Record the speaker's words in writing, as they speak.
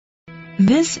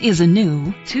This is a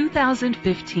new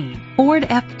 2015 Ford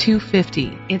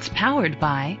F-250. It's powered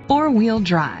by four-wheel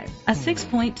drive, a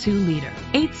 6.2-liter,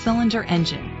 8-cylinder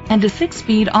engine, and a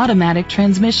 6-speed automatic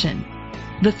transmission.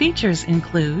 The features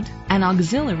include an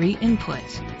auxiliary input,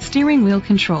 steering wheel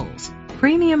controls,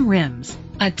 premium rims,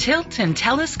 a tilt and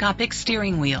telescopic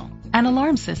steering wheel, an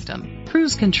alarm system,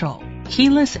 cruise control,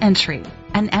 keyless entry,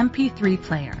 an MP3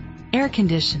 player, air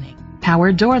conditioning,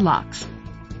 power door locks.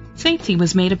 Safety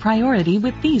was made a priority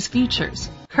with these features: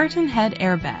 curtain head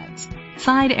airbags,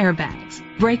 side airbags,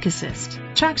 brake assist,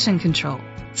 traction control,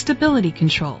 stability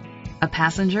control, a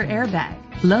passenger airbag,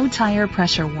 low tire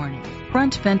pressure warning,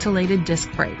 front ventilated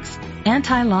disc brakes,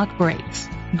 anti-lock brakes.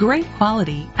 Great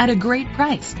quality at a great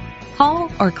price.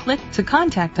 Call or click to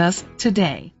contact us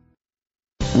today.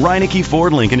 Reineke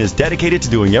Ford Lincoln is dedicated to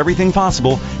doing everything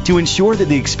possible to ensure that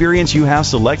the experience you have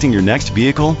selecting your next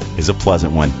vehicle is a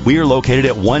pleasant one. We are located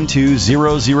at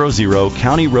 12000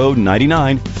 County Road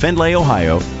 99, Findlay,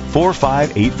 Ohio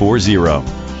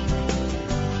 45840.